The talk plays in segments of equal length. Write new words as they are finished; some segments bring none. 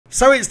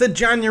So it's the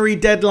January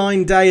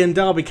deadline day and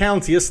Derby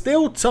County are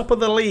still top of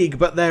the league,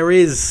 but there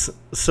is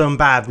some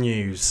bad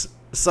news.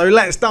 So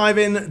let's dive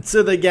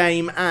into the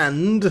game,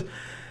 and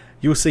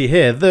you'll see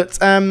here that,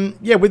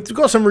 yeah, we've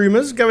got some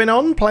rumours going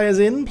on, players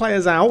in,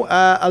 players out.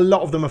 A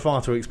lot of them are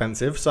far too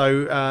expensive.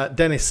 So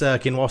Dennis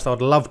Sirkin, whilst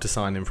I'd love to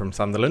sign him from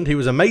Sunderland, he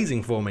was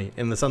amazing for me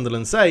in the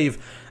Sunderland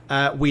save,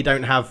 we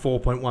don't have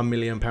 £4.1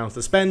 million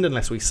to spend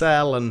unless we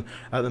sell, and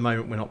at the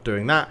moment we're not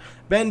doing that.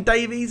 Ben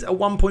Davies, a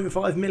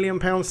 £1.5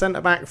 million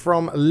centre-back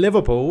from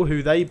Liverpool,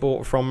 who they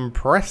bought from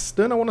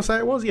Preston, I want to say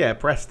it was. Yeah,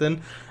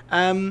 Preston.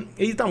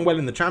 He's done well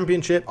in the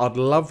Championship. I'd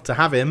love to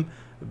have him,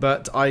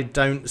 but I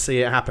don't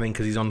see it happening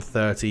because he's on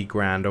 30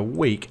 grand a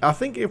week. I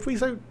think if we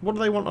say, what do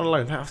they want on a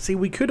loan? See,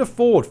 we could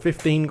afford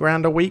 15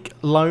 grand a week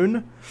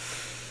loan.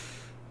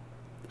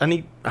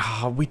 And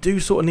we do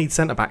sort of need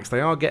centre-backs.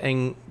 They are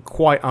getting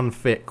quite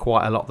unfit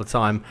quite a lot of the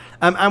time.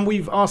 And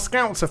our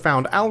scouts have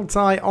found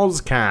Altai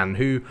Ozcan,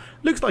 who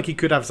looks like he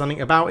could have something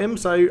about him.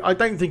 So I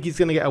don't think he's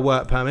going to get a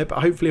work permit, but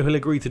hopefully he'll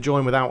agree to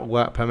join without a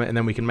work permit, and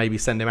then we can maybe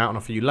send him out on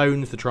a few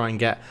loans to try and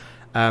get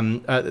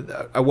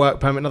a work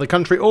permit in another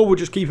country, or we'll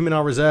just keep him in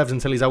our reserves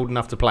until he's old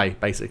enough to play,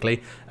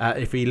 basically,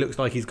 if he looks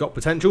like he's got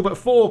potential. But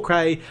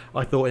 4K,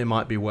 I thought it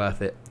might be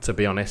worth it, to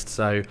be honest.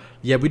 So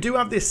yeah, we do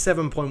have this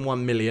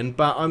 7.1 million,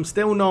 but I'm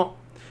still not,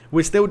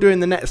 we're still doing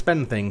the net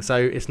spend thing, so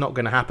it's not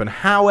going to happen.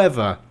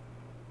 However,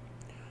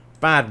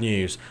 bad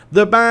news.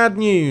 The bad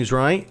news,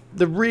 right?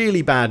 The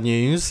really bad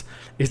news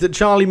is that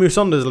Charlie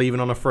Musonda's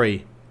leaving on a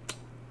free.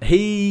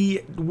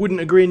 He wouldn't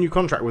agree a new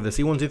contract with us.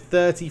 He wanted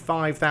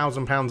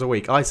 £35,000 a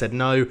week. I said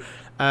no.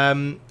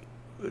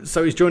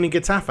 So he's joining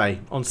Getafe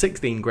on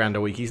 16 grand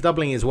a week. He's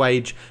doubling his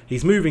wage.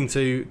 He's moving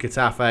to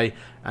Getafe,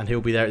 and he'll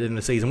be there at the end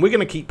of the season. We're going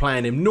to keep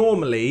playing him.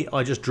 Normally,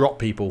 I just drop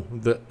people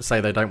that say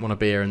they don't want to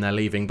be here and they're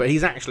leaving, but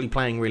he's actually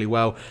playing really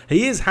well.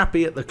 He is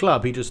happy at the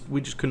club. We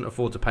just couldn't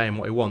afford to pay him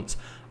what he wants.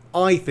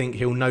 I think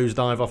he'll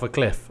nosedive off a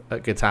cliff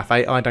at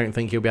Getafe. I don't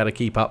think he'll be able to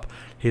keep up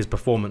his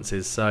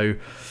performances. So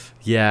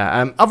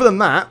yeah, other than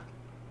that,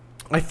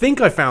 I think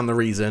I found the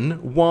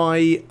reason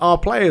why our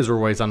players are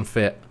always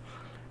unfit.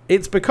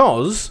 It's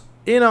because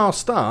in our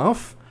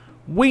staff,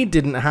 we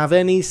didn't have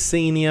any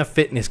senior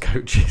fitness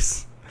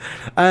coaches.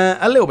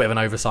 A little bit of an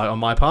oversight on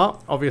my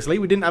part, obviously.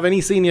 We didn't have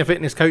any senior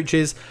fitness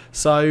coaches,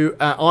 so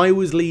I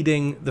was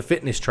leading the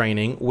fitness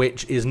training,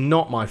 which is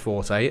not my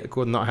forte. I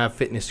could not have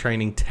fitness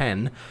training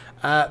 10.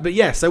 But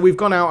yeah, so we've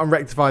gone out and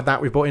rectified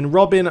that. We've brought in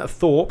Robin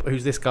Thorpe,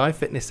 who's this guy,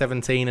 fitness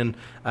 17, and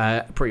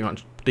pretty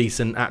much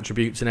decent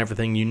attributes and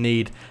everything you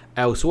need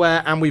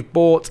elsewhere. And we've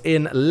brought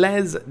in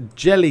Les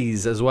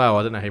Jellies as well.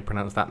 I don't know how you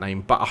pronounce that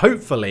name, but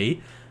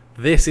hopefully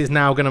this is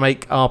now going to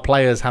make our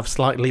players have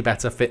slightly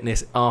better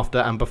fitness after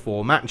and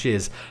before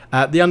matches.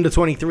 The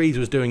under-23s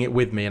was doing it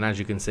with me, and as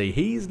you can see,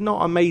 he's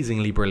not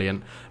amazingly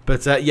brilliant.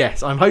 But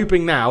yes, I'm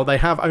hoping now, they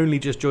have only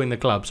just joined the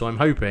club, so I'm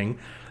hoping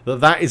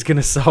that is going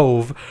to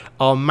solve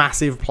our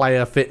massive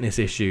player fitness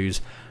issues,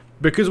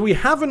 because we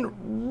haven't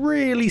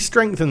really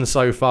strengthened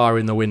so far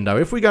in the window.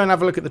 If we go and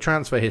have a look at the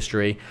transfer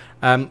history,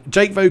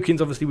 Jake Vokins,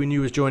 obviously we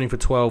knew was joining for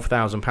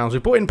 £12,000. We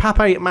bought in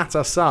Pape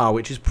Matar,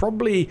 which is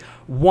probably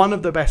one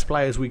of the best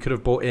players we could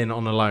have bought in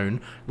on a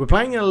loan. We're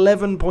paying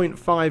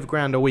 11.5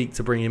 grand a week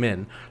to bring him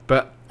in,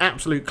 but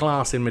absolute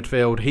class in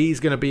midfield. He's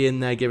going to be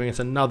in there giving us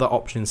another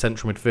option in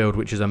central midfield,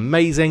 which is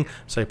amazing.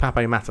 So Pape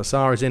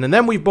Matar is in, and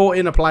then we've bought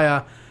in a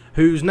player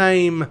whose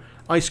name,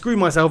 I screw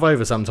myself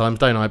over sometimes,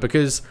 don't I?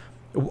 Because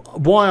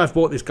why I've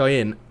brought this guy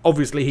in,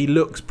 obviously he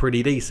looks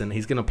pretty decent.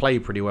 He's going to play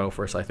pretty well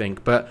for us, I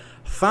think. But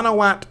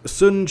Thanawat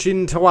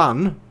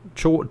Sungchintawan,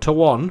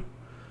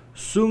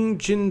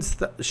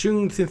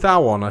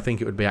 I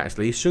think it would be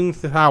actually.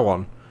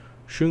 Sungthawan,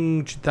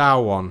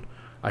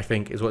 I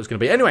think is what it's going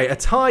to be. Anyway, a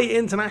Thai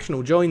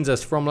international joins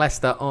us from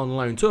Leicester on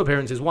loan. 2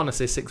 appearances, 1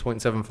 assist,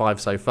 6.75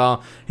 so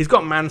far. He's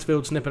got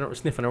Mansfield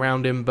sniffing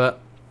around him, but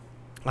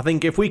I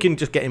think if we can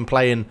just get him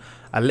playing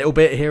a little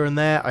bit here and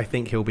there, I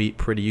think he'll be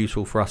pretty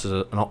useful for us as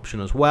an option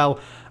as well.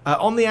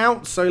 On the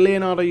outs, so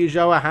Leonardo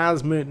Ulloa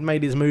has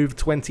made his move,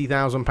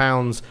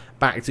 £20,000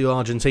 back to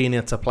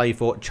Argentina to play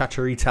for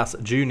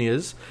Chacharitas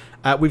Juniors.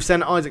 We've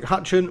sent Isaac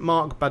Hutchin,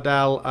 Mark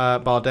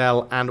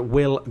Bardell and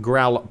Will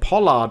Grell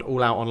Pollard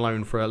all out on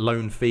loan for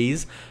loan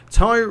fees.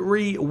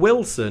 Tyree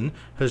Wilson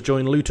has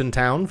joined Luton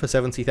Town for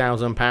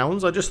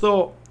 £70,000. I just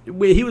thought,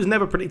 he was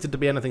never predicted to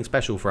be anything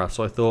special for us,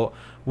 so I thought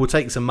we'll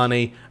take some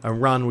money and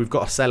run. We've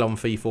got a sell-on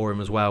fee for him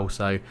as well,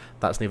 so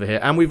that's neither here.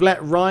 And we've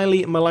let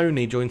Riley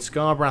Maloney join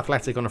Scarborough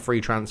Athletic on a free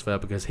transfer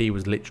because he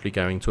was literally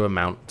going to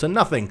amount to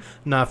nothing.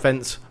 No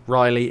offence,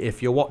 Riley,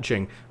 if you're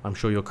watching. I'm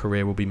sure your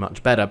career will be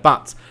much better.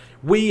 But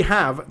we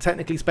have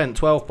technically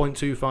spent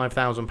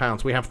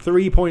 £12,250. We have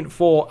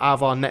 3.4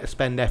 of our net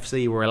spend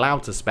FC we're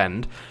allowed to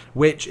spend,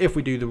 which, if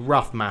we do the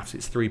rough maths,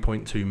 it's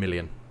 3.2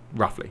 million.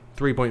 Roughly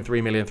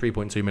 3.3 million,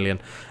 3.2 million.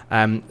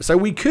 So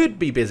we could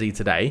be busy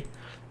today,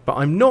 but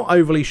I'm not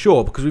overly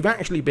sure because we've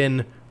actually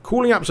been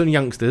calling up some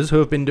youngsters who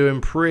have been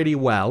doing pretty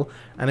well.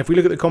 And if we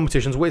look at the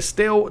competitions, we're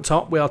still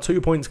top. We are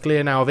 2 points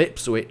clear now of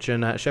Ipswich,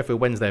 and Sheffield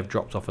Wednesday have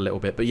dropped off a little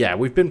bit. But yeah,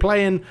 we've been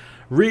playing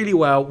really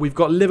well. We've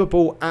got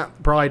Liverpool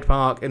at Pride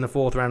Park in the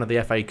 4th round of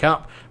the FA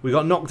Cup. We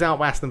got knocked out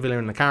by Aston Villa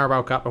in the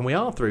Carabao Cup, and we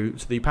are through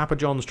to the Papa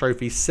John's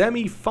Trophy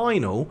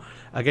semi-final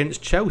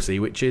against Chelsea,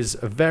 which is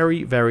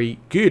very, very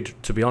good,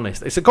 to be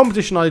honest. It's a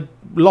competition I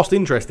lost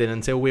interest in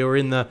until we were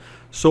in the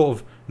sort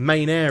of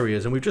main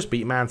areas, and we've just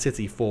beat Man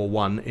City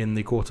 4-1 in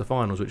the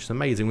quarterfinals, which is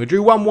amazing. We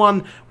drew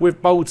 1-1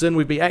 with Bolton.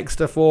 We beat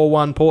Exeter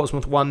 4-1,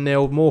 Portsmouth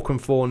 1-0, Morecambe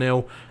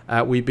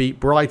 4-0. We beat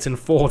Brighton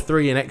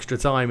 4-3 in extra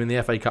time in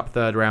the FA Cup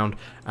 3rd round,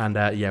 and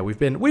yeah, we've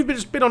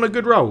just been on a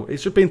good roll.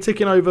 It's just been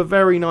ticking over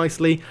very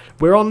nicely.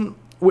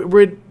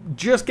 We're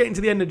just getting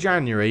to the end of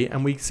January,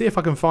 and we see if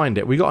I can find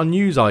it. We got a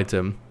news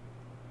item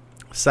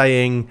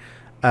saying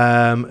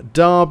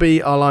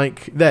Derby are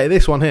like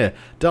this one here.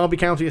 Derby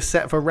County is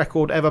set for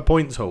record ever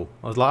points haul.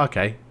 I was like,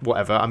 okay,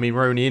 whatever. I mean,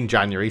 we're only in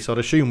January, so I'd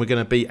assume we're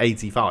going to beat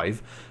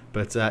 85.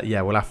 But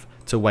yeah, we'll have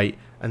to wait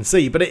and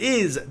see. But it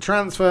is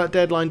transfer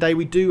deadline day.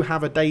 We do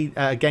have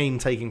a game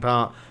taking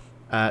part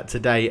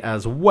today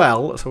as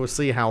well, so we'll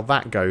see how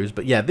that goes.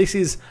 But yeah, this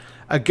is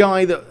a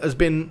guy that has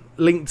been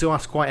linked to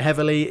us quite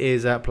heavily.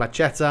 Is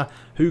Placetta,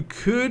 who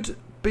could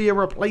be a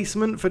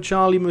replacement for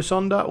Charlie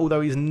Musonda,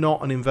 although he's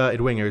not an inverted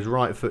winger. His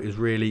right foot is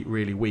really,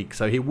 really weak,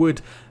 so he would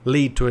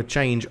lead to a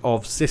change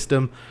of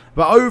system.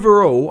 But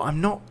overall, I'm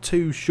not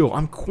too sure.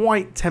 I'm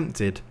quite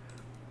tempted.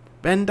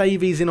 Ben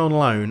Davies in on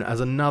loan as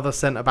another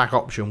centre-back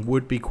option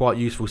would be quite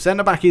useful.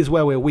 Centre-back is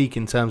where we're weak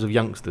in terms of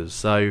youngsters,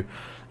 so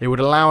it would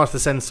allow us to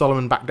send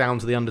Solomon back down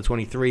to the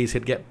under-23s.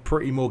 He'd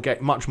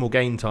get much more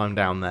game time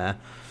down there.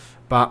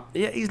 But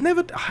yeah, he's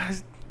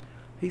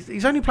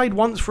only played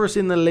once for us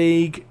in the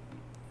league.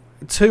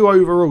 2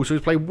 overall, so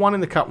he's played 1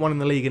 in the Cup, 1 in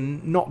the league,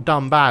 and not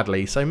done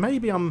badly. So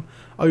maybe I'm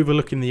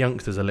overlooking the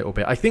youngsters a little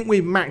bit. I think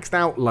we've maxed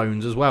out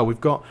loans as well. We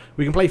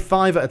can play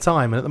 5 at a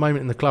time, and at the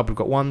moment in the club we've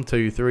got 1,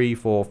 2, 3,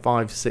 4,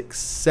 5, 6,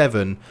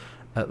 7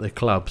 at the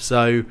club.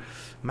 So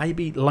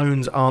maybe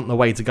loans aren't the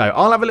way to go.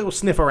 I'll have a little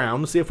sniff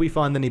around, see if we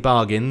find any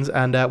bargains,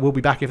 and we'll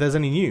be back if there's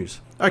any news.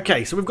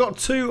 Okay, so we've got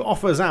 2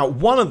 offers out.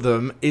 One of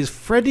them is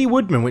Freddie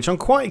Woodman, which I'm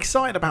quite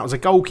excited about as a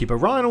goalkeeper.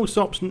 Ryan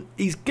Allsop's,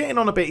 he's getting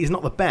on a bit. He's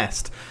not the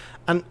best,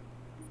 and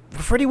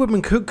Freddie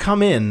Woodman could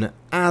come in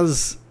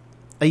as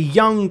a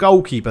young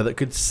goalkeeper that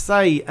could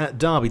stay at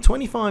Derby.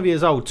 25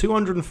 years old,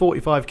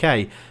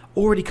 245k,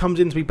 already comes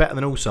in to be better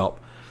than Allsop.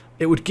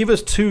 It would give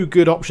us 2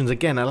 good options.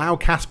 Again, allow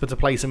Casper to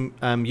play some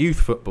youth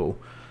football.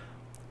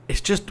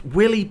 It's just,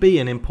 will he be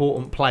an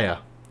important player?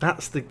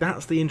 That's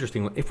the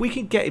interesting one. If we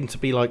can get him to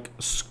be like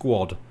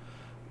squad,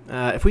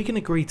 if we can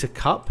agree to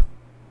Cup.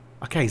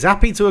 Okay, he's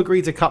happy to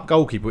agree to Cup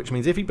goalkeeper, which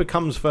means if he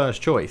becomes first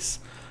choice,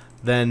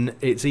 then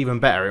it's even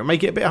better. It'll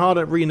make it a bit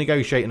harder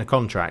renegotiating a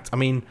contract. I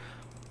mean,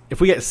 if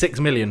we get 6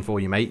 million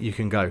for you, mate, you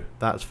can go.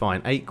 That's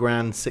fine. 8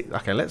 grand, 6.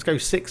 Okay, let's go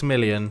 6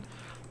 million,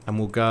 and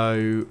we'll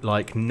go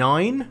like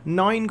 9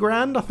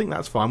 grand. I think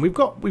that's fine. We've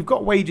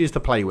got wages to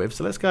play with,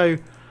 so let's go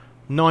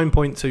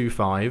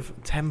 9.25,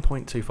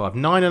 10.25,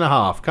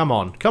 9.5.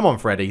 Come on,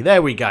 Freddie.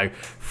 There we go.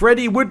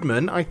 Freddie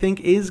Woodman, I think,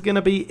 is going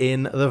to be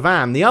in the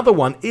van. The other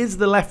one is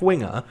the left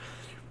winger.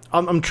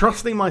 I'm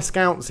trusting my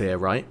scouts here,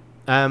 right?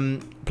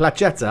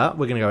 Placetta,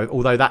 we're going to go with,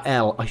 although that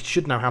L, I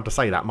should know how to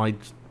say that. My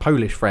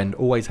Polish friend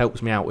always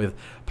helps me out with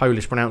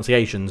Polish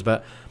pronunciations,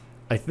 but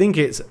I think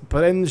it's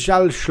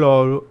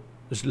Prenzalszlo,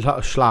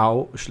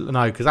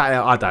 no, because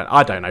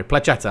I don't know.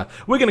 Placetta.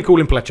 We're going to call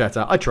him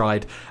Placetta. I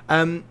tried.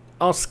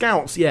 Our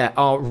scouts, yeah,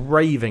 are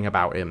raving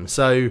about him.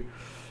 So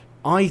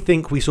I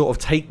think we sort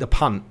of take the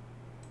punt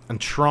and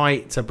try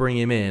to bring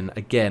him in.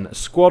 Again, a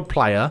squad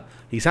player.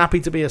 He's happy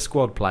to be a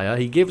squad player.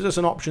 He gives us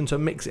an option to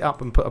mix it up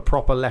and put a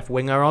proper left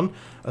winger on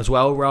as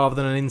well, rather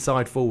than an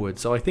inside forward.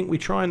 So I think we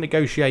try and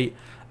negotiate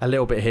a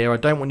little bit here. I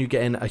don't want you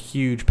getting a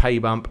huge pay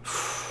bump.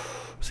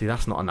 See,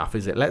 that's not enough,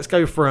 is it? Let's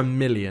go for $1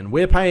 million.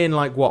 We're paying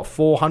like, what,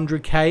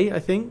 400k, I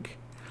think?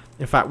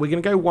 In fact, we're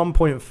going to go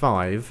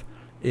 1.5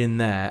 in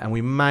there, and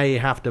we may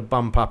have to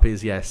bump up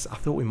his, yes, I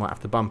thought we might have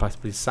to bump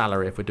up his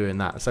salary if we're doing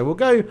that. So we'll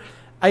go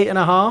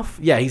 8.5.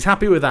 Yeah, he's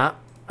happy with that.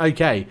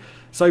 Okay.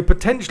 So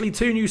potentially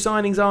 2 new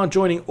signings are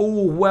joining,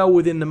 all well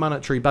within the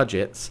monetary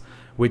budgets,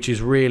 which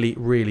is really,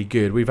 really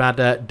good. We've had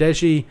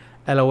Deji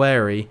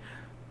Eloweri.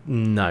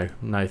 No,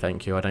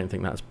 thank you. I don't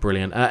think that's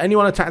brilliant.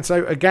 Anyone attacked?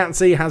 So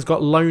Agatsi has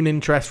got loan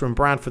interest from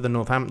Bradford and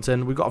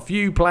Northampton. We've got a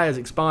few players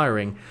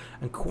expiring,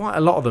 and quite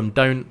a lot of them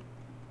don't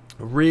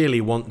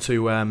really want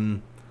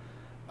to.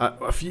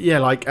 Yeah,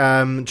 like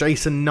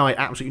Jason Knight,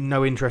 absolutely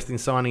no interest in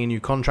signing a new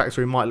contract,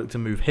 so we might look to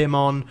move him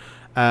on.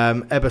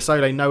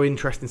 Ebasole, no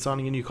interest in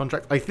signing a new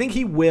contract. I think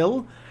he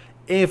will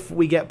if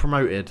we get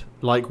promoted.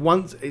 Like,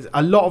 once,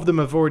 a lot of them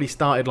have already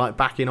started like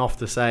backing off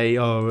to say,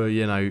 oh,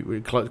 you know,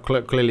 we're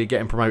clearly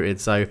getting promoted,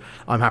 so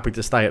I'm happy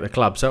to stay at the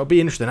club. So it'll be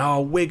interesting.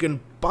 Oh, Wigan,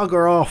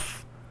 bugger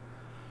off.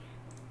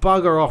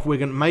 Bugger off,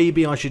 Wigan.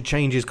 Maybe I should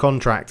change his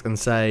contract and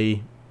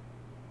say,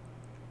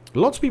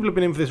 lots of people have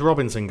been in for this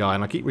Robinson guy,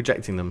 and I keep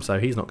rejecting them, so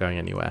he's not going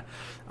anywhere.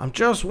 I'm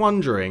just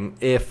wondering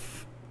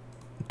if,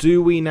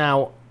 do we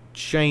now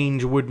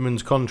change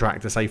Woodman's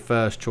contract to say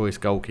first choice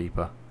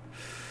goalkeeper?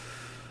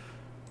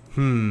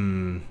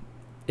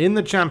 If In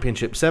the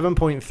Championship,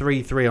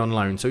 7.33 on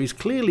loan. So he's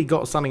clearly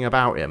got something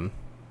about him.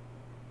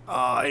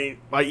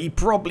 He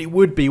probably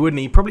would be, wouldn't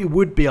he? He probably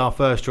would be our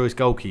first choice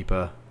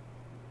goalkeeper.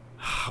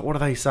 What do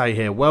they say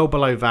here? Well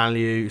below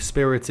value,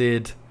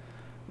 spirited,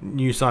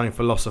 new signing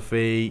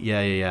philosophy.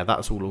 Yeah.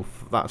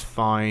 That's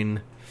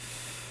fine.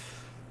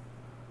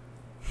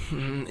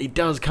 He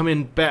does come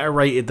in better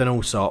rated than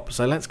Allsop.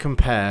 So let's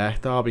compare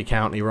Derby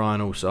County,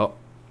 Ryan Allsop.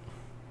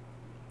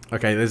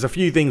 Okay, there's a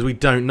few things we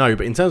don't know,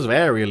 but in terms of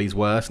aerial, he's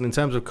worse, and in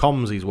terms of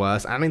comms, he's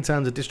worse, and in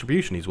terms of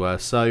distribution, he's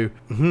worse. So,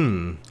 I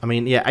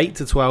mean, yeah, 8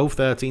 to 12,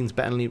 13's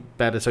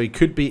better, so he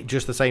could be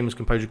just the same as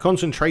Composure.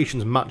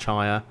 Concentration's much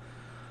higher.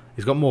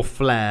 He's got more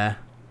flair.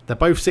 They're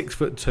both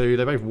 6'2".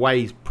 They both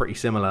weigh pretty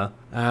similar.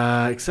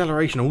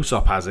 Acceleration,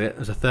 Allsop has it.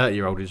 As a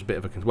 30-year-old, is a bit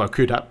of a... Well,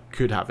 could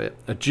have it.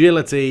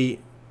 Agility,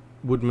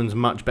 Woodman's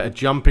much better.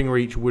 Jumping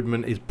reach,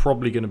 Woodman is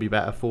probably going to be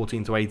better.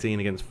 14 to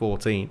 18 against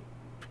 14.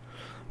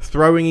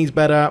 Throwing, he's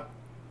better.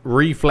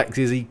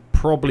 Reflexes, he's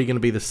probably going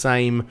to be the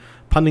same.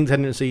 Punting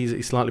tendencies,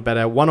 he's slightly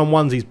better.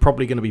 One-on-ones, he's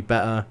probably going to be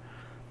better.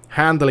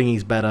 Handling,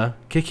 he's better.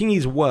 Kicking,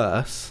 he's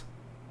worse.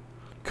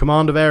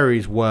 Command of area,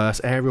 he's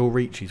worse. Aerial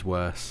reach, he's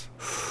worse.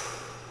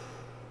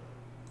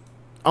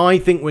 I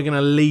think we're going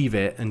to leave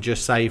it and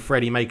just say,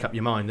 Freddie, make up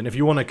your mind. And if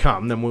you want to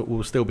come, then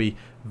we'll still be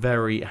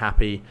very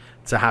happy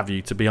to have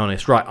you, to be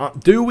honest. Right,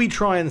 do we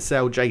try and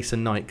sell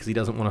Jason Knight because he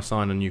doesn't want to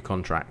sign a new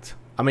contract?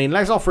 I mean,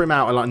 let's offer him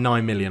out at like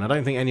 9 million. I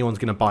don't think anyone's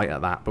going to bite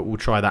at that, but we'll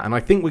try that. And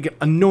I think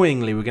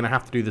annoyingly, we're going to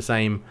have to do the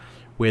same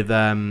with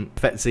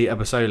Fetzi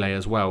Abasole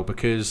as well,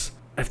 because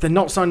if they're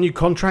not signing new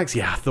contracts,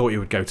 yeah, I thought he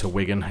would go to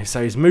Wigan.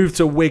 So he's moved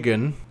to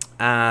Wigan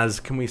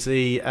as, can we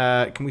see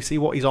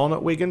what he's on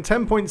at Wigan?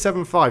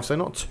 10.75, so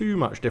not too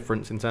much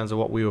difference in terms of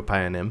what we were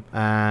paying him.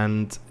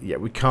 And yeah,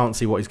 we can't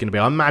see what he's going to be.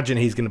 I imagine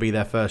he's going to be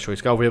their first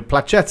choice goalkeeper.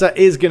 Placetta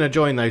is going to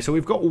join though, so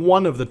we've got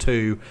one of the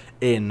two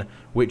in,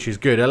 which is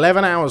good.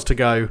 11 hours to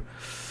go.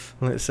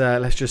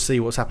 Let's just see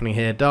what's happening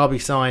here. Derby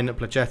sign,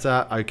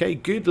 Placetta. Okay,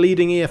 good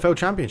leading EFL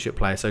Championship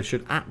player, so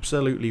should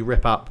absolutely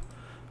rip up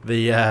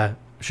the...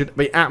 should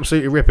be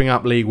absolutely ripping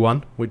up League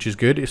One, which is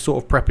good. It's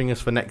sort of prepping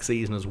us for next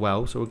season as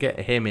well, so we'll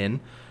get him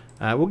in.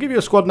 We'll give you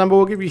a squad number.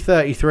 We'll give you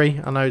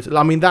 33. I know.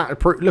 I mean,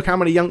 look how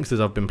many youngsters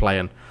I've been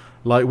playing.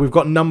 Like, we've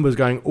got numbers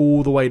going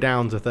all the way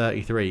down to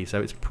 33,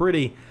 so it's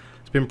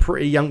been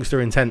pretty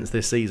youngster intense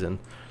this season.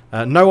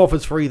 No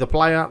offers for either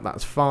player.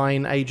 That's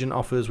fine. Agent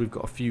offers. We've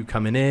got a few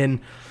coming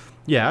in.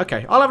 Yeah,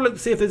 okay. I'll have a look to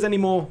see if there's any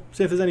more.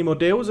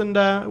 Deals, and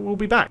we'll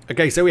be back.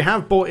 Okay, so we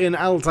have bought in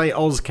Alte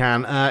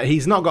Ozcan.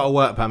 He's not got a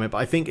work permit, but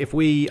I think I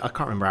can't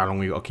remember how long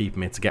we've got to keep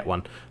him here to get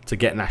one, to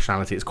get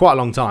nationality. It's quite a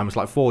long time. It's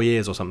like 4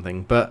 years or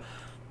something. But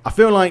I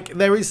feel like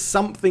there is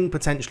something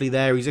potentially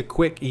there. He's a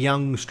quick,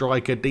 young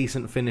striker,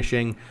 decent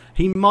finishing.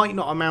 He might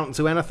not amount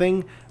to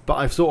anything, but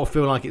I sort of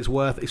feel like it's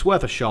worth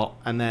a shot.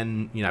 And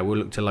then, you know, we'll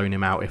look to loan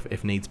him out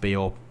if needs be,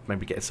 or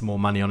maybe get some more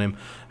money on him.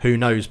 Who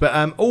knows?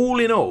 But all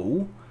in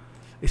all,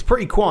 it's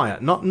pretty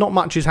quiet. Not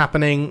much is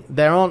happening.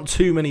 There aren't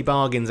too many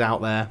bargains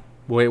out there.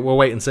 We'll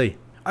wait and see.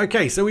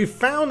 Okay, so we've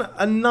found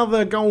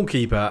another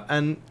goalkeeper,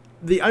 and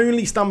the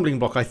only stumbling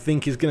block I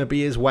think is going to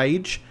be his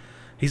wage.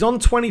 He's on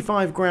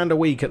 25 grand a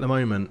week at the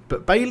moment,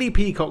 but Bailey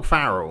Peacock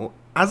Farrell,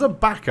 as a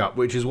backup,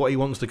 which is what he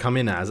wants to come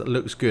in as, it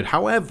looks good.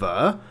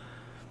 However,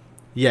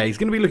 yeah, he's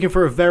going to be looking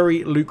for a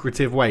very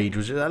lucrative wage,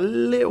 which is a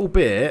little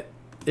bit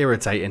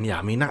irritating. Yeah,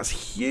 I mean,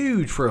 that's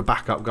huge for a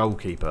backup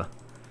goalkeeper.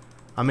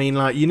 I mean,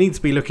 like, you need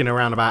to be looking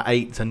around about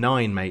 8 to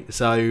 9, mate.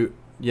 So,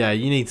 yeah,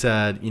 you need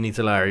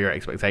to lower your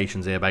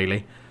expectations here,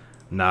 Bailey.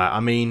 No, I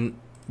mean,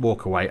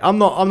 walk away. I'm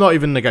not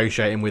even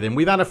negotiating with him.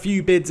 We've had a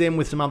few bids in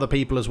with some other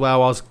people as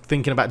well. I was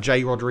thinking about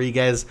Jay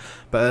Rodriguez,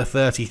 but at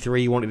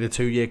 33 wanted a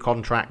 2-year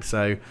contract.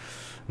 So,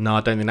 no,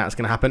 I don't think that's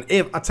going to happen.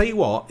 I tell you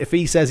what, if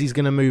he says he's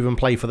going to move and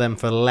play for them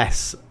for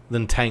less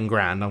than 10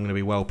 grand, I'm going to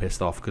be well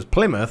pissed off, because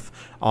Plymouth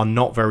are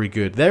not very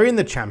good. They're in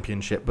the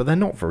Championship, but they're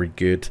not very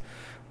good.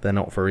 They're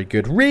not very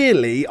good.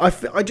 Really,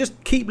 I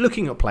just keep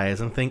looking at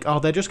players and think, oh,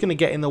 they're just going to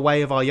get in the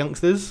way of our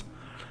youngsters.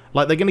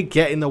 Like, they're going to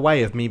get in the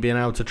way of me being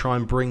able to try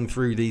and bring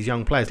through these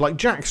young players. Like,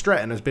 Jack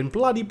Stretton has been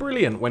bloody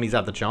brilliant when he's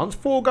had the chance.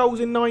 4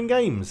 goals in 9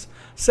 games.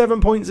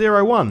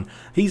 7.01.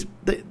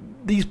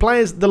 These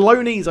players, the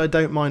loanees, I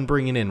don't mind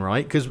bringing in,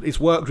 right? Because it's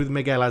worked with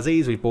Miguel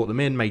Aziz. We've brought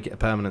them in, make it a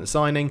permanent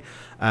signing.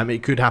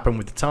 It could happen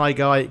with the Thai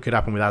guy. It could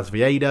happen with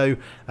Azviedo.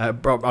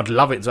 I'd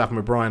love it to happen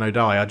with Brian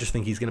O'Dye. I just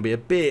think he's going to be a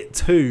bit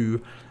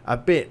too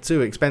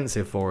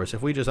expensive for us.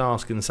 If we just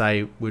ask and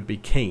say would be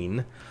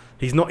keen,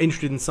 he's not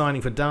interested in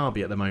signing for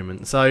Derby at the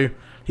moment. So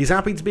he's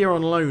happy to be here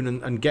on loan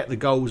and get the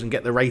goals and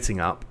get the rating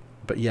up.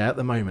 But yeah, at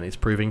the moment it's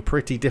proving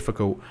pretty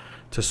difficult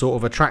to sort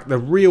of attract the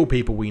real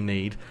people we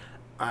need.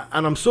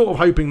 And I'm sort of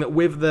hoping that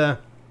with the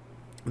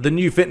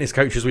new fitness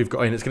coaches we've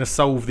got in, it's going to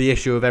solve the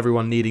issue of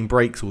everyone needing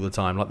breaks all the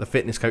time. Like, the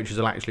fitness coaches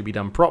will actually be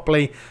done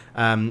properly,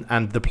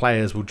 and the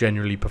players will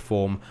generally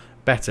perform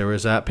better.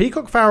 As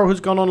Peacock Farrell has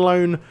gone on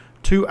loan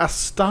to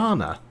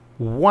Astana.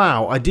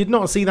 Wow, I did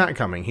not see that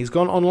coming. He's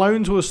gone on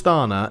loan to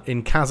Astana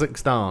in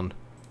Kazakhstan.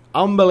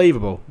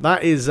 Unbelievable.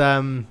 That is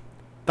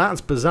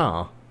that's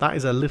bizarre. That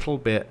is a little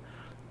bit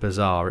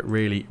bizarre. It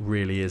really,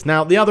 really is.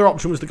 Now, the other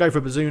option was to go for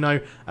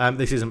Bazzuno.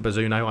 This isn't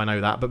Bazzuno, I know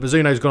that. But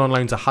Bazzuno's gone on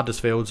loan to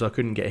Huddersfield, so I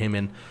couldn't get him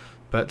in.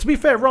 But to be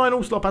fair, Ryan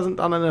Alsop hasn't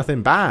done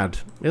anything bad.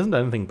 He hasn't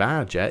done anything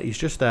bad yet. He's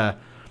just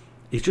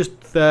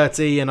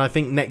 30, and I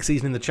think next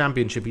season in the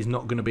Championship, he's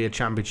not going to be a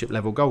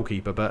Championship-level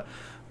goalkeeper. But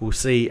we'll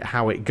see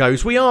how it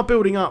goes. We are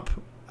building up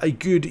a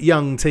good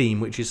young team,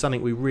 which is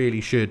something we really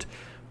should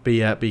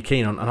be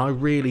keen on. And I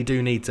really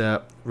do need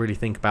to really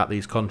think about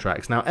these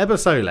contracts. Now,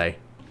 Ebosole,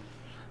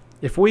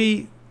 if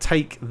we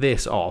take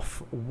this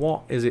off,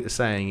 what is it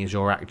saying is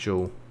your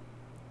actual...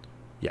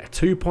 Yeah,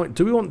 do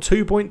we want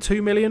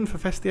 2.2 million for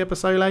Festi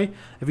Ebosole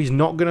if he's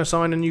not going to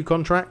sign a new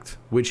contract,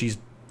 which he's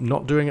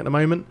not doing at the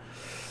moment?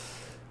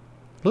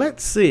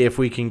 Let's see if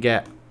we can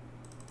get...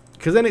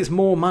 Because then it's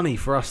more money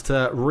for us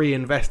to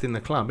reinvest in the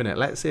club, innit?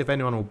 Let's see if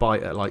anyone will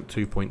bite at like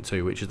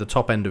 2.2, which is the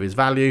top end of his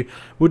value.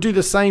 We'll do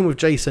the same with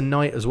Jason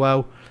Knight as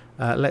well.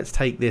 Let's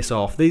take this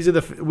off. These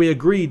are we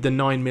agreed the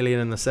 9 million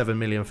and the 7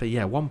 million fee.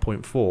 Yeah,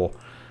 1.4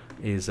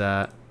 is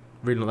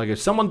really not that good.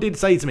 Someone did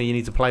say to me you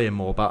need to play him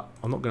more, but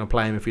I'm not going to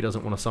play him if he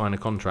doesn't want to sign a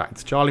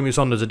contract. Charlie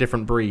Musonda's a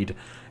different breed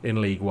in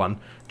League One.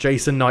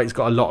 Jason Knight's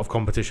got a lot of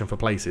competition for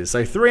places.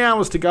 So 3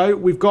 hours to go.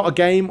 We've got a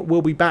game.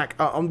 We'll be back.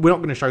 We're not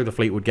going to show the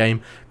Fleetwood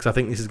game because I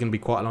think this is going to be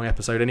quite a long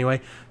episode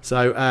anyway.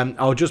 So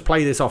I'll just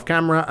play this off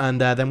camera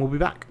and then we'll be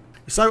back.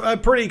 So a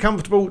pretty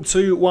comfortable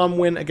 2-1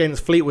 win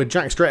against Fleetwood.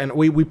 Jack Stretton,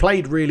 we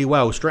played really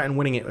well. Stretton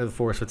winning it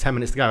for us for 10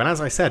 minutes to go. And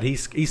as I said,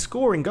 he's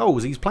scoring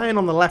goals. He's playing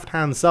on the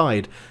left-hand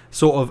side,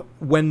 sort of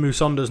when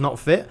Musonda's not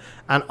fit.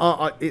 And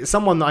it's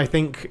someone that I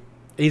think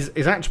his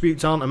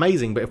attributes aren't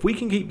amazing. But if we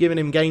can keep giving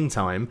him game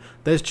time,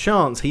 there's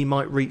chance he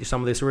might reach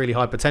some of this really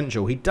high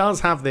potential. He does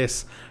have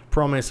this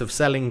promise of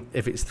selling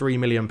if it's £3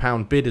 million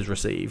bid is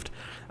received.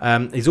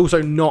 He's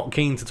also not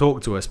keen to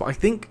talk to us, but I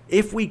think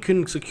if we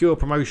can secure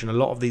promotion, a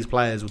lot of these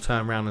players will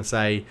turn around and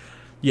say,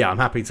 "Yeah, I'm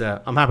happy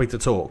to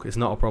talk. It's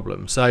not a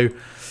problem." So,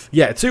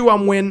 yeah,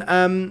 2-1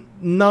 win.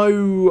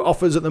 No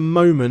offers at the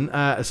moment.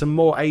 Some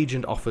more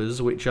agent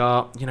offers, which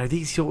are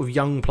these sort of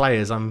young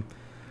players. I'm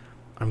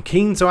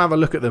keen to have a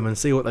look at them and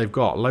see what they've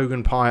got.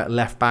 Logan Pye at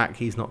left back,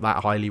 he's not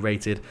that highly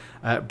rated.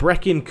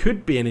 Breckin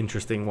could be an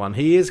interesting one.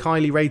 He is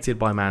highly rated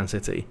by Man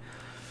City.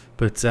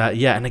 But,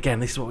 yeah, and again,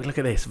 this is what look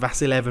at this.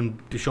 Vasilev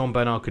and Deschamps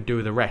Bernard could do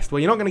with a rest. Well,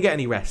 you're not going to get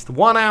any rest.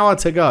 1 hour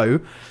to go.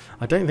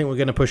 I don't think we're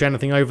going to push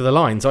anything over the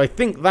line. So I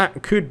think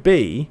that could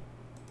be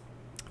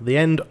the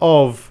end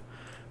of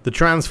the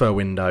transfer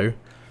window.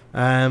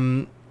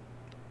 Yeah,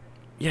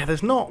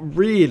 there's not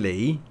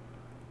really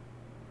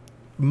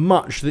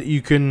much that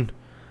you can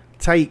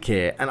take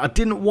here. And I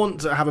didn't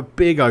want to have a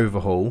big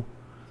overhaul.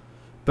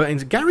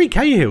 But Gary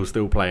Cahill's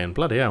still playing.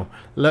 Bloody hell.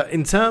 Look,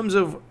 in terms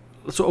of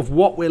sort of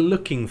what we're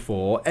looking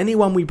for,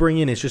 anyone we bring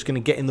in is just going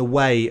to get in the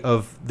way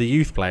of the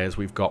youth players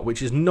we've got,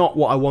 which is not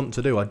what I want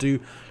to do. I do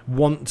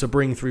want to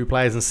bring through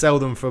players and sell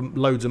them for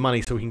loads of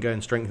money so we can go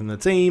and strengthen the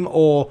team,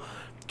 or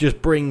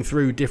just bring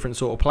through different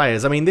sort of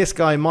players. I mean, this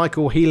guy,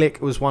 Michael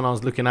Helik, was one I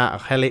was looking at,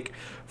 Helik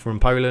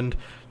from Poland.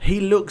 He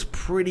looks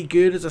pretty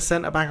good as a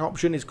centre-back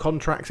option. His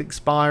contract's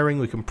expiring.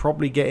 We can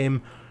probably get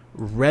him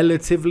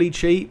relatively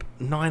cheap,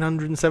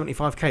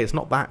 975k. It's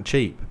not that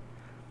cheap.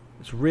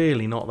 It's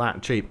really not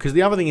that cheap. Because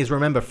the other thing is,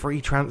 remember, free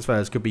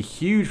transfers could be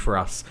huge for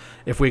us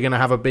if we're going to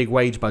have a big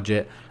wage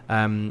budget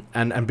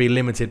and be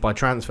limited by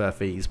transfer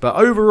fees. But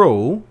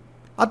overall,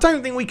 I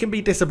don't think we can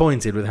be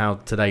disappointed with how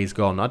today's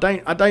gone. I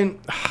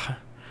don't.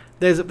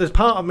 There's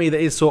part of me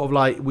that is sort of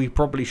like, we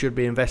probably should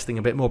be investing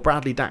a bit more.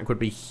 Bradley Dack would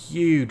be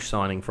huge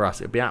signing for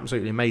us. It would be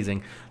absolutely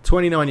amazing.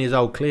 29 years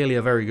old, clearly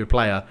a very good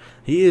player.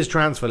 He is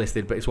transfer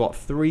listed, but it's what,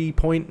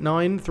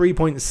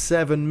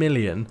 3.7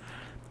 million.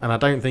 And I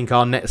don't think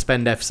our net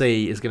spend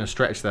FC is going to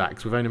stretch to that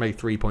because we've only made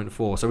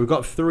 3.4. So we've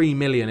got 3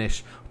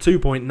 million-ish,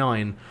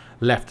 2.9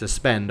 left to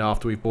spend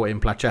after we've bought in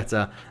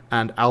Placheta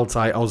and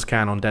Altay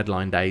Ozcan on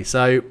deadline day.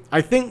 So I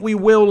think we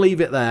will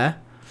leave it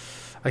there.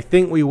 I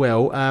think we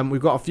will.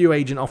 We've got a few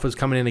agent offers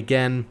coming in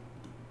again.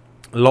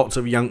 Lots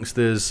of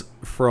youngsters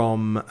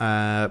from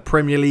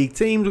Premier League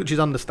teams, which is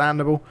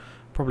understandable.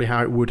 Probably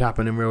how it would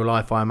happen in real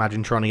life, I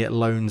imagine, trying to get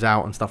loans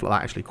out and stuff like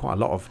that. Actually, quite a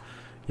lot of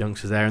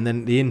youngsters there. And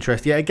then the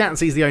interest, yeah,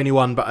 Gatsy's the only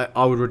one, but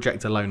I would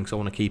reject a loan because I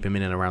want to keep him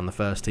in and around the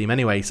first team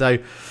anyway. So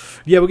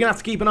yeah, we're gonna have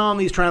to keep an eye on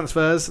these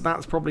transfers.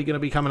 That's probably going to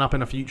be coming up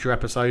in a future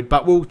episode,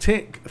 but we'll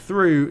tick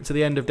through to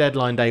the end of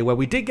deadline day where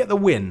we did get the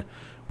win,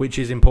 which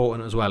is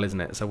important as well,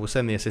 isn't it? So we'll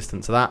send the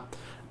assistant to that.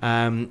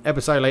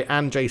 Ebosole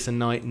and Jason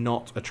Knight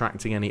not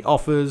attracting any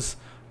offers.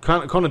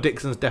 Connor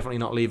Dixon's definitely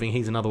not leaving.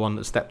 He's another one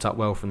that stepped up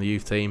well from the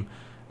youth team.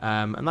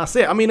 And that's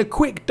it. I mean, a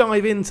quick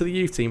dive into the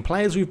youth team.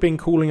 Players we've been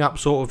calling up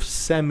sort of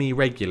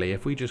semi-regularly.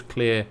 If we just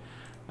clear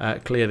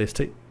this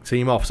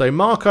team off. So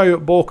Marko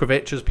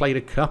Borkovic has played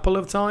a couple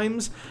of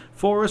times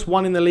for us,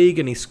 one in the league,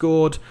 and he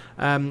scored.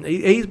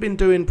 He's been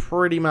doing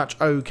pretty much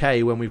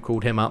okay when we've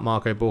called him up,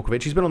 Marko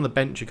Borkovic. He's been on the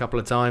bench a couple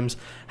of times.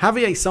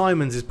 Javier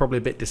Simons is probably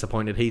a bit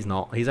disappointed he's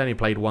not. He's only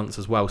played once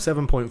as well.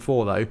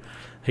 7.4 though.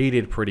 He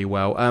did pretty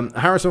well.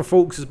 Harrison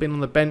Fulks has been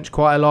on the bench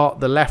quite a lot.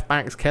 The left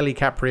backs, Kelly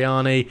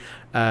Capriani,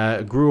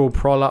 Gruel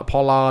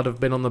Pollard have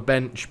been on the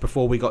bench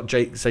before we got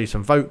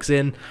Jason Vokes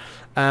in.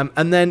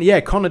 And then, yeah,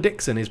 Connor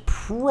Dixon is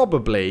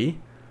probably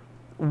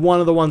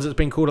one of the ones that's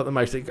been called up the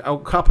most. A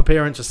cup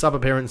appearance, a sub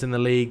appearance in the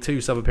league, 2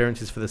 sub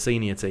appearances for the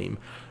senior team.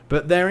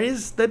 But there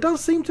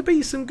does seem to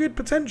be some good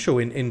potential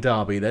in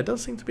Derby. There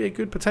does seem to be a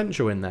good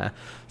potential in there.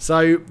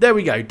 So there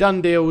we go.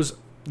 Done deals.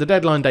 The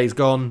deadline day's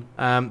gone.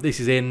 This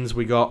is ins.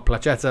 We got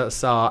Placheta,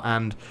 Saar,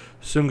 and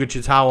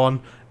Sungachitawan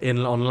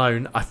on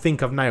loan. I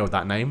think I've nailed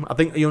that name. I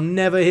think you'll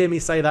never hear me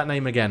say that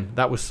name again.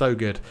 That was so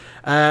good.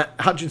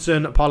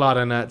 Hutchinson, Pollard,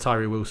 and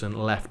Tyree Wilson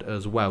left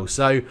as well.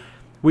 So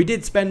we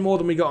did spend more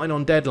than we got in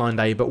on deadline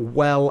day, but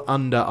well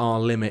under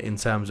our limit in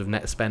terms of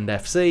net spend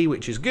FC,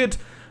 which is good.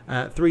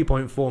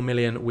 3.4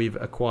 million we've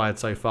acquired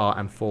so far,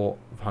 and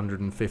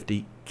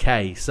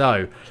 450k.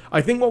 So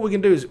I think what we can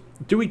do is,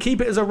 do we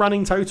keep it as a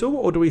running total,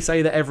 or do we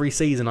say that every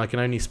season I can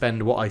only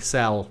spend what I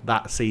sell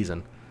that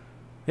season?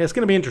 Yeah, it's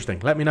going to be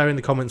interesting. Let me know in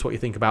the comments what you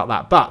think about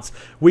that. But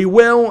we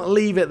will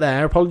leave it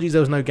there. Apologies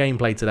there was no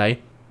gameplay today.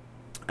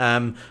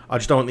 I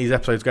just don't want these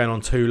episodes going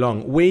on too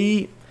long.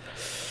 We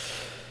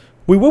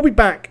will be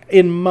back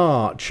in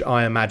March,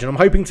 I imagine. I'm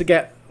hoping to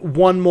get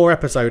one more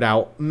episode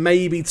out,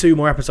 maybe 2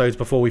 more episodes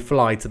before we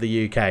fly to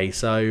the UK,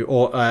 so,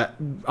 or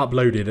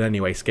uploaded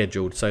anyway,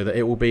 scheduled, so that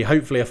it will be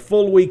hopefully a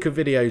full week of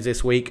videos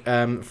this week,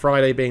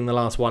 Friday being the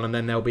last one, and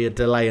then there'll be a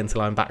delay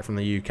until I'm back from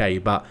the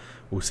UK, but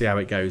we'll see how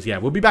it goes. Yeah,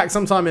 we'll be back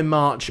sometime in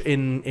March,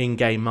 in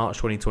game March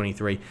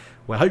 2023,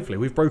 where hopefully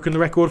we've broken the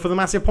record for the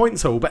massive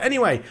points haul. But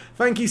anyway,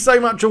 thank you so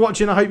much for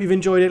watching. I hope you've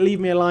enjoyed it. Leave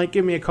me a like,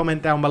 give me a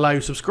comment down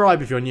below,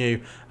 subscribe if you're new,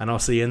 and I'll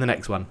see you in the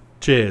next one.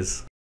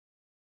 Cheers.